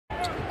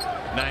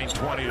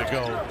9:20 to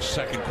go,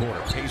 second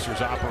quarter.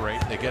 Pacers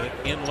operate. They get it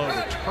in low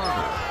to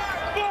Turner.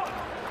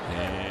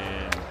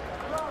 And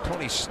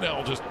Tony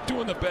Snell just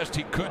doing the best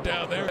he could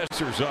down there.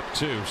 Pacers up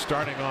 2,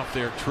 starting off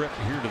their trip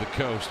here to the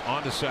coast,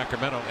 on to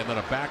Sacramento, and then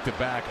a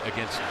back-to-back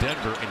against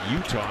Denver and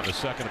Utah, the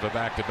second of a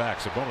back-to-back.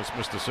 Sabonis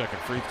missed the second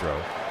free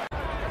throw.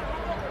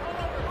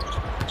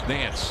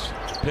 Nance,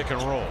 pick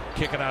and roll,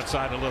 kick it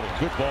outside a little.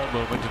 Good ball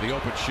movement to the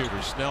open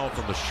shooter. Snell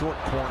from the short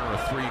corner, a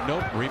 3.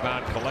 Nope.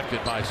 Rebound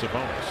collected by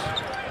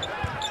Sabonis.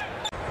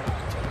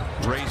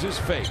 Raises,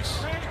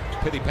 fakes.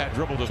 Pity pat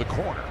dribble to the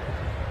corner.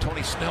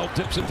 Tony Snell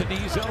dips at the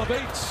knees,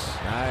 elevates.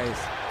 Nice.